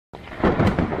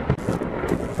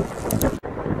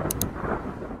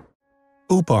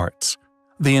UPARTs,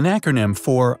 the acronym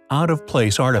for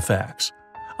out-of-place artifacts,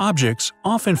 objects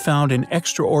often found in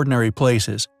extraordinary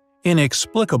places,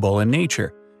 inexplicable in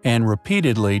nature, and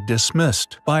repeatedly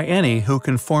dismissed by any who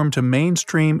conform to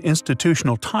mainstream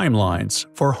institutional timelines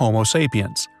for Homo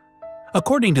sapiens.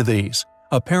 According to these,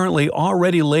 apparently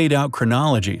already laid out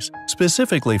chronologies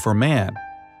specifically for man,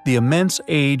 the immense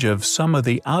age of some of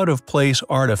the out-of-place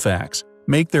artifacts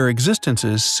make their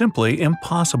existences simply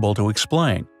impossible to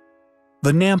explain.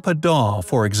 The Nampa doll,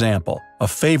 for example, a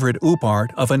favorite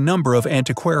UPART of a number of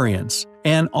antiquarians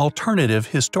and alternative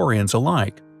historians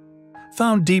alike.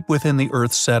 Found deep within the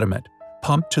Earth's sediment,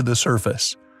 pumped to the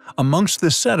surface. Amongst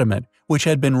this sediment, which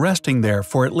had been resting there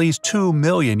for at least 2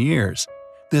 million years,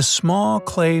 this small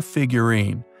clay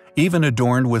figurine, even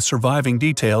adorned with surviving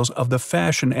details of the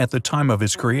fashion at the time of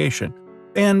its creation.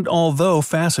 And although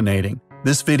fascinating,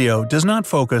 this video does not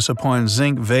focus upon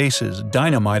zinc vases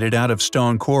dynamited out of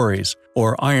stone quarries,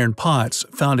 or iron pots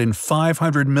found in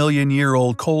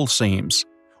 500-million-year-old coal seams,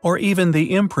 or even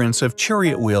the imprints of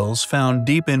chariot wheels found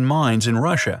deep in mines in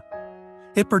Russia.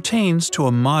 It pertains to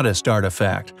a modest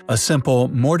artifact, a simple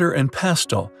mortar and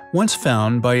pestle once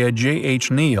found by a J.H.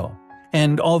 Neal,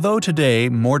 and although today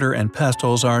mortar and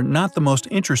pestles are not the most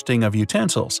interesting of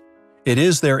utensils, it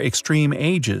is their extreme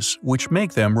ages which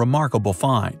make them remarkable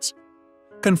finds.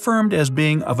 Confirmed as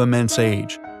being of immense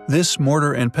age, this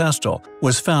mortar and pestle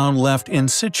was found left in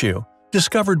situ,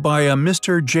 discovered by a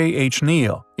Mr. J.H.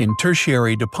 Neal in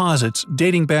tertiary deposits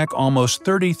dating back almost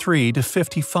 33 to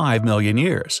 55 million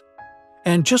years.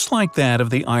 And just like that of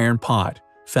the iron pot,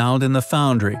 found in the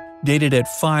foundry dated at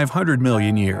 500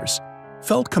 million years,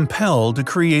 felt compelled to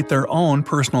create their own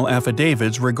personal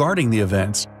affidavits regarding the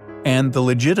events and the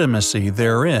legitimacy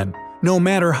therein, no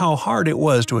matter how hard it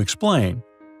was to explain.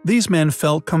 These men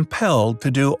felt compelled to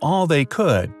do all they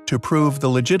could to prove the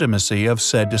legitimacy of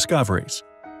said discoveries.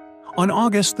 On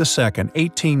August 2,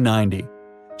 1890,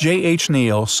 J.H.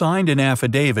 Neal signed an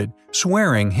affidavit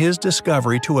swearing his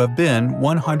discovery to have been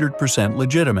 100%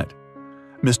 legitimate.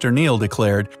 Mr. Neal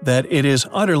declared that it is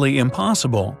utterly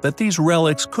impossible that these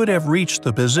relics could have reached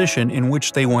the position in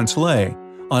which they once lay,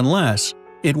 unless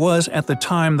it was at the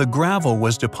time the gravel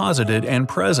was deposited and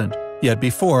present, yet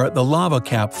before the lava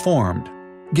cap formed,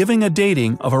 giving a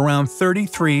dating of around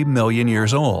 33 million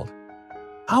years old.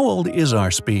 How old is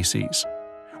our species?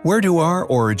 Where do our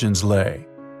origins lay?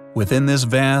 Within this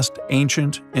vast,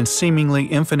 ancient, and seemingly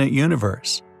infinite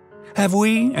universe? Have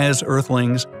we, as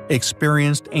Earthlings,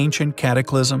 experienced ancient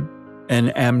cataclysm, an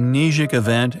amnesic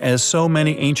event as so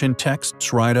many ancient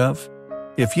texts write of?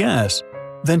 If yes,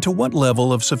 then to what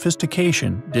level of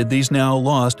sophistication did these now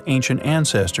lost ancient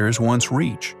ancestors once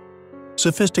reach?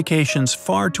 Sophistications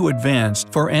far too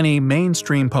advanced for any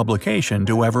mainstream publication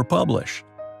to ever publish.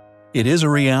 It is a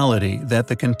reality that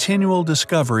the continual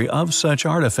discovery of such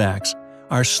artifacts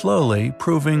are slowly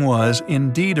proving was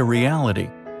indeed a reality,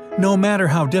 no matter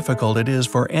how difficult it is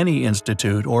for any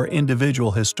institute or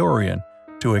individual historian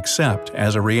to accept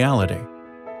as a reality.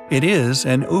 It is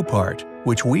an UPART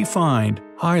which we find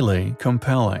highly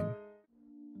compelling.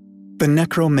 The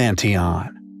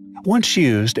Necromantion, once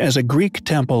used as a Greek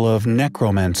temple of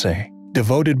necromancy,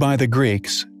 devoted by the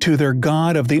Greeks to their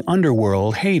god of the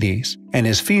underworld Hades and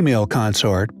his female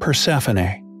consort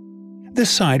Persephone. This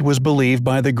site was believed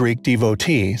by the Greek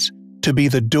devotees to be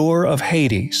the door of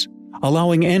Hades,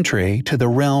 allowing entry to the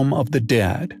realm of the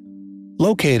dead.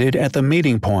 Located at the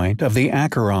meeting point of the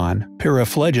Acheron,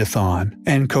 Pyriphlegethon,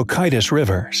 and Cocytus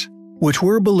rivers, which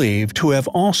were believed to have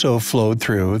also flowed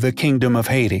through the kingdom of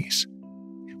Hades.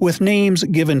 With names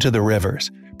given to the rivers,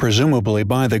 presumably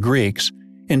by the Greeks,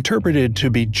 interpreted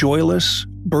to be joyless,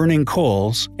 burning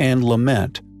coals, and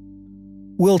lament.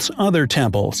 Whilst other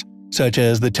temples, such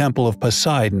as the Temple of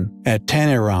Poseidon at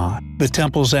Tenerife, the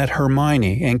temples at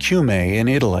Hermione and Cumae in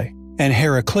Italy, and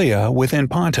Heraclea within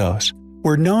Pontus,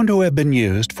 were known to have been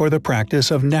used for the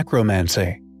practice of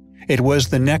necromancy. It was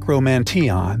the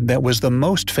Necromantion that was the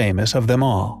most famous of them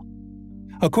all.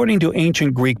 According to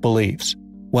ancient Greek beliefs,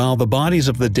 while the bodies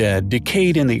of the dead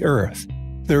decayed in the earth,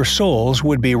 their souls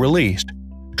would be released,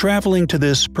 traveling to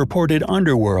this purported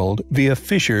underworld via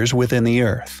fissures within the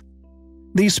earth.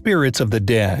 These spirits of the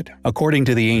dead, according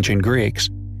to the ancient Greeks,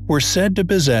 were said to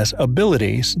possess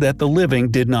abilities that the living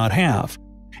did not have,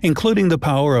 including the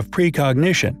power of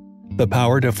precognition, the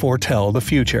power to foretell the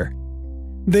future.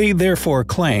 They therefore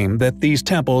claim that these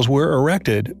temples were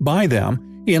erected by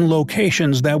them in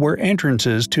locations that were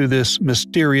entrances to this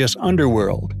mysterious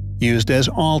underworld, used as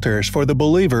altars for the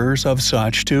believers of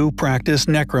such to practice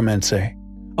necromancy,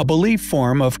 a belief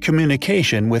form of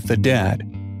communication with the dead.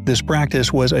 This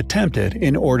practice was attempted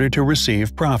in order to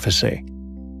receive prophecy.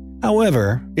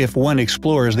 However, if one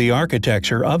explores the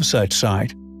architecture of such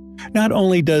site, not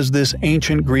only does this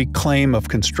ancient Greek claim of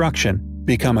construction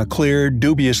become a clear,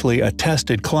 dubiously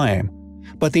attested claim,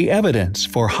 but the evidence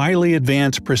for highly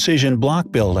advanced precision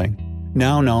block building,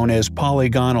 now known as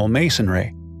polygonal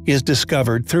masonry, is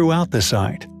discovered throughout the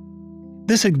site.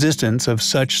 This existence of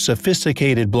such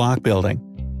sophisticated block building,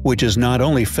 which is not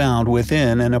only found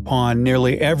within and upon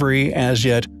nearly every as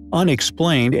yet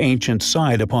unexplained ancient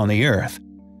site upon the earth,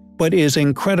 but is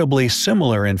incredibly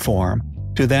similar in form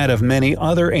to that of many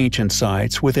other ancient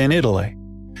sites within Italy,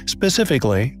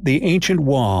 specifically the ancient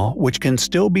wall which can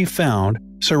still be found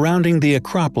surrounding the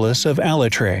Acropolis of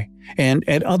Alatri and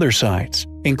at other sites,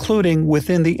 including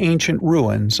within the ancient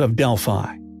ruins of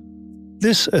Delphi.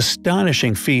 This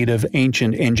astonishing feat of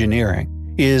ancient engineering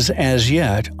is as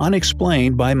yet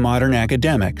unexplained by modern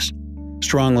academics,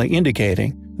 strongly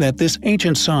indicating that this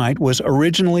ancient site was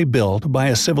originally built by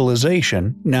a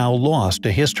civilization now lost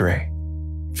to history.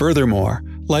 Furthermore,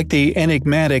 like the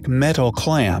enigmatic metal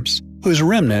clamps, whose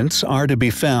remnants are to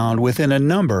be found within a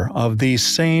number of these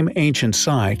same ancient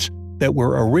sites that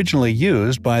were originally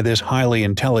used by this highly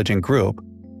intelligent group,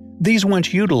 these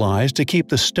once utilized to keep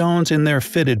the stones in their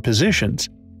fitted positions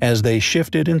as they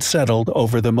shifted and settled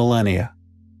over the millennia.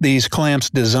 These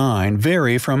clamps' design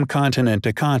vary from continent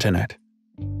to continent.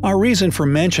 Our reason for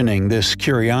mentioning this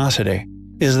curiosity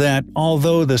is that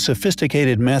although the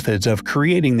sophisticated methods of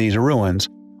creating these ruins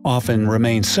often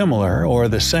remain similar or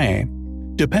the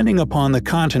same, depending upon the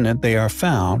continent they are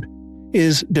found,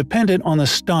 is dependent on the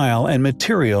style and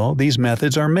material these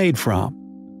methods are made from.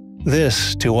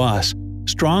 This, to us,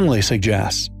 strongly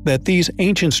suggests that these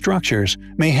ancient structures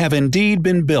may have indeed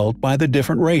been built by the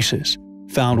different races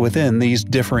found within these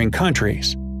differing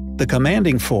countries. The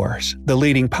commanding force, the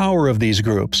leading power of these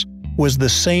groups, was the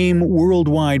same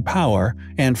worldwide power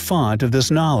and font of this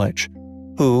knowledge,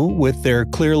 who, with their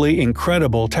clearly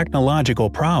incredible technological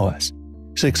prowess,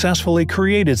 successfully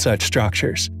created such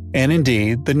structures, and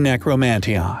indeed the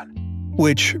Necromantion,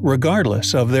 which,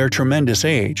 regardless of their tremendous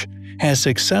age, has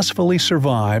successfully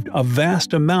survived a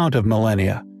vast amount of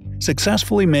millennia,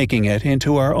 successfully making it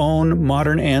into our own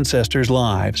modern ancestors'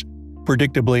 lives,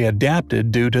 predictably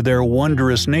adapted due to their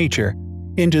wondrous nature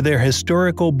into their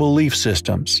historical belief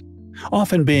systems,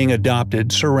 often being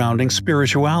adopted surrounding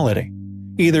spirituality,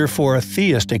 either for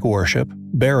theistic worship,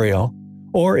 burial,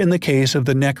 or in the case of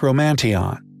the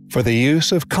Necromantion, for the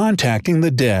use of contacting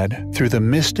the dead through the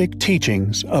mystic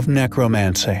teachings of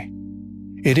necromancy.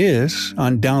 It is,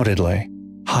 undoubtedly,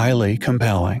 highly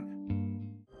compelling.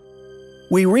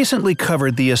 We recently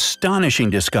covered the astonishing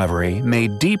discovery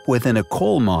made deep within a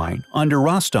coal mine under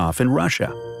Rostov in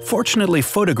Russia, fortunately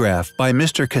photographed by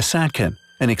Mr. Kasatkin,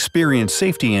 an experienced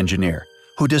safety engineer,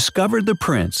 who discovered the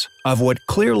prints of what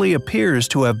clearly appears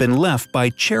to have been left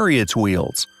by chariots'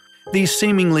 wheels. These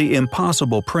seemingly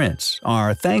impossible prints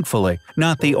are, thankfully,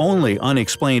 not the only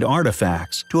unexplained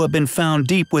artifacts to have been found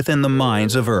deep within the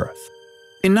mines of Earth.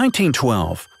 In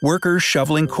 1912, workers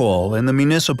shoveling coal in the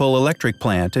municipal electric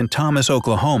plant in Thomas,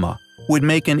 Oklahoma, would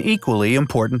make an equally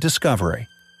important discovery.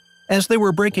 As they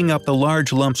were breaking up the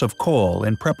large lumps of coal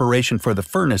in preparation for the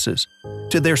furnaces,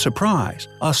 to their surprise,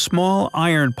 a small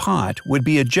iron pot would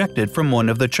be ejected from one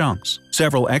of the chunks.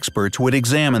 Several experts would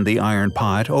examine the iron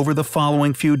pot over the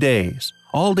following few days,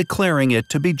 all declaring it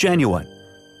to be genuine.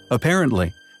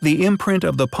 Apparently, the imprint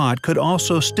of the pot could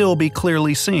also still be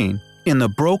clearly seen in the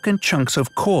broken chunks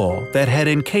of coal that had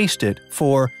encased it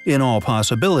for, in all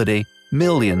possibility,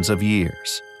 millions of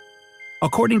years.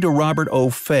 According to Robert O.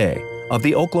 Fay of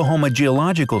the Oklahoma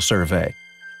Geological Survey,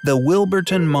 the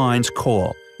Wilburton Mines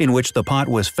coal, in which the pot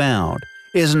was found,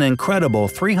 is an incredible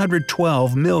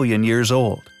 312 million years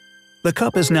old. The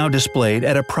cup is now displayed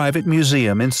at a private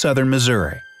museum in southern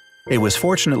Missouri. It was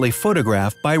fortunately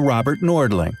photographed by Robert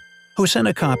Nordling, who sent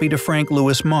a copy to Frank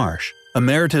Lewis Marsh,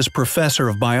 Emeritus Professor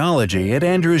of Biology at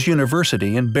Andrews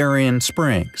University in Berrien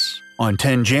Springs, on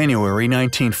 10 January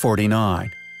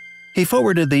 1949. He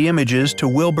forwarded the images to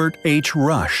Wilbert H.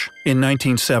 Rush in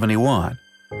 1971.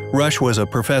 Rush was a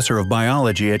professor of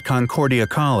biology at Concordia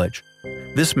College.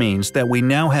 This means that we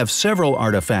now have several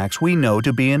artifacts we know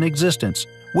to be in existence,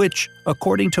 which,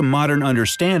 according to modern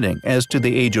understanding as to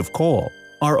the age of coal,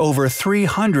 are over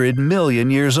 300 million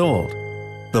years old.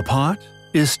 The pot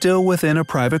is still within a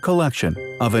private collection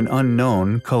of an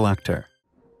unknown collector.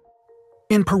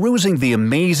 In perusing the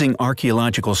amazing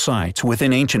archaeological sites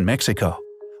within ancient Mexico,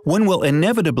 one will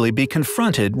inevitably be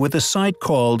confronted with a site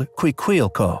called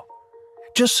Cuicuilco.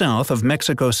 Just south of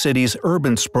Mexico City's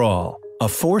urban sprawl, a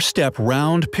four-step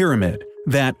round pyramid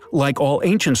that, like all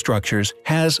ancient structures,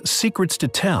 has secrets to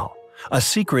tell, a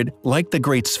secret like the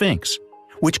Great Sphinx,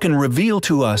 which can reveal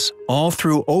to us, all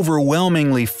through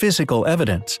overwhelmingly physical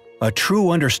evidence, a true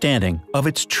understanding of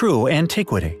its true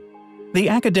antiquity. The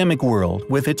academic world,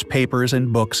 with its papers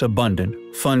and books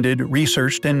abundant, funded,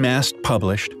 researched, and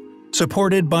mass-published,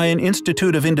 supported by an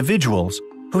institute of individuals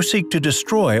who seek to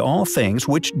destroy all things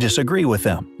which disagree with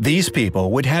them. These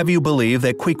people would have you believe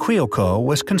that Quiquilco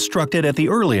was constructed at the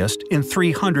earliest in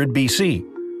 300 BC.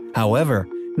 However,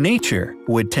 nature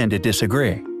would tend to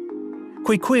disagree.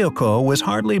 Quiquilco was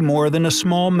hardly more than a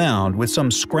small mound with some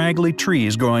scraggly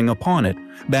trees growing upon it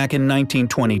back in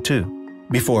 1922,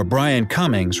 before Brian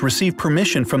Cummings received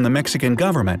permission from the Mexican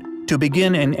government to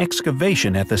begin an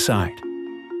excavation at the site.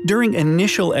 During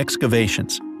initial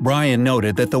excavations, Brian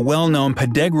noted that the well-known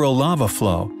Pedregullo lava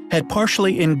flow had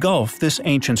partially engulfed this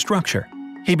ancient structure.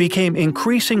 He became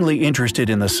increasingly interested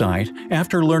in the site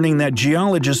after learning that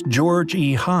geologist George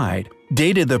E. Hyde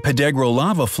dated the Pedregullo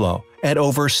lava flow at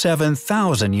over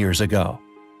 7,000 years ago.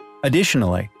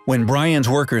 Additionally, when Brian's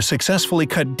workers successfully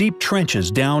cut deep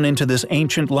trenches down into this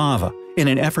ancient lava in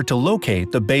an effort to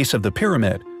locate the base of the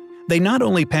pyramid, they not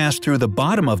only passed through the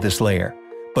bottom of this layer,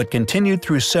 but continued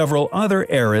through several other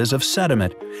eras of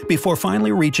sediment before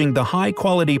finally reaching the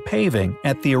high-quality paving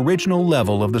at the original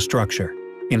level of the structure.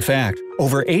 In fact,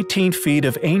 over 18 feet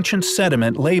of ancient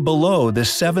sediment lay below this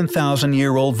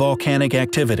 7,000-year-old volcanic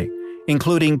activity,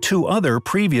 including 2 other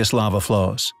previous lava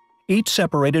flows, each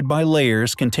separated by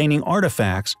layers containing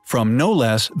artifacts from no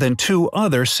less than 2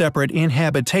 other separate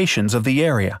inhabitations of the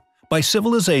area, by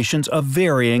civilizations of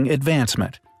varying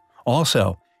advancement.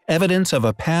 Also, evidence of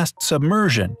a past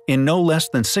submersion in no less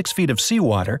than 6 feet of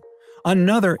seawater,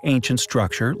 another ancient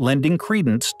structure lending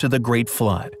credence to the Great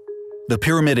Flood. The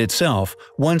pyramid itself,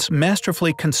 once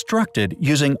masterfully constructed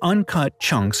using uncut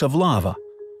chunks of lava.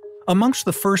 Amongst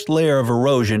the first layer of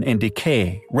erosion and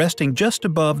decay resting just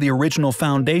above the original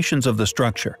foundations of the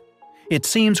structure, it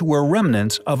seems were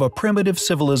remnants of a primitive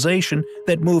civilization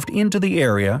that moved into the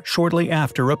area shortly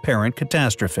after apparent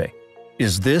catastrophe.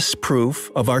 Is this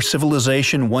proof of our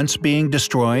civilization once being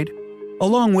destroyed?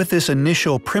 Along with this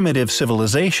initial primitive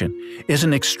civilization is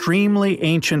an extremely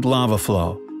ancient lava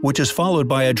flow, which is followed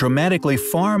by a dramatically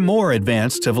far more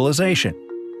advanced civilization.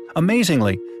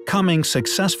 Amazingly, Cummings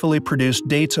successfully produced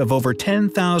dates of over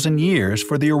 10,000 years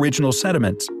for the original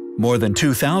sediments, more than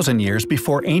 2,000 years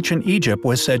before ancient Egypt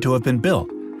was said to have been built,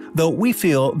 though we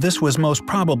feel this was most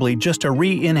probably just a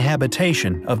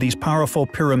re-inhabitation of these powerful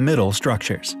pyramidal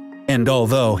structures. And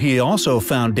although he also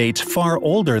found dates far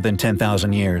older than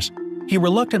 10,000 years, he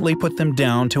reluctantly put them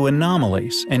down to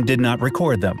anomalies and did not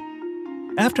record them.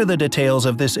 After the details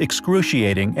of this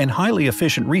excruciating and highly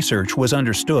efficient research was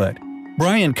understood,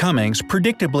 Brian Cummings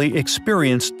predictably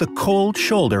experienced the cold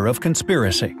shoulder of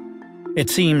conspiracy. It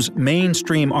seems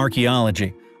mainstream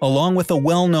archaeology, along with the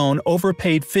well-known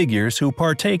overpaid figures who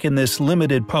partake in this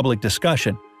limited public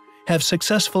discussion, have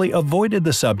successfully avoided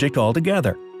the subject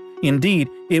altogether. Indeed,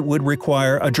 it would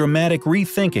require a dramatic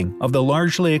rethinking of the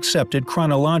largely accepted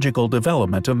chronological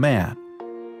development of man.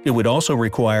 It would also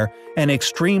require an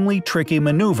extremely tricky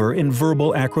maneuver in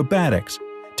verbal acrobatics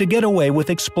to get away with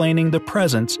explaining the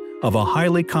presence of a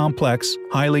highly complex,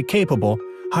 highly capable,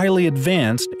 highly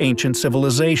advanced ancient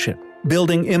civilization,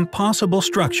 building impossible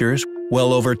structures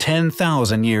well over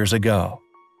 10,000 years ago.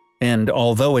 And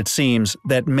although it seems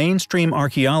that mainstream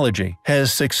archaeology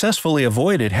has successfully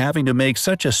avoided having to make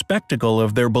such a spectacle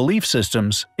of their belief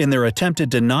systems in their attempted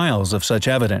denials of such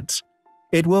evidence,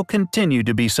 it will continue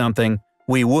to be something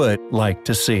we would like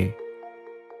to see.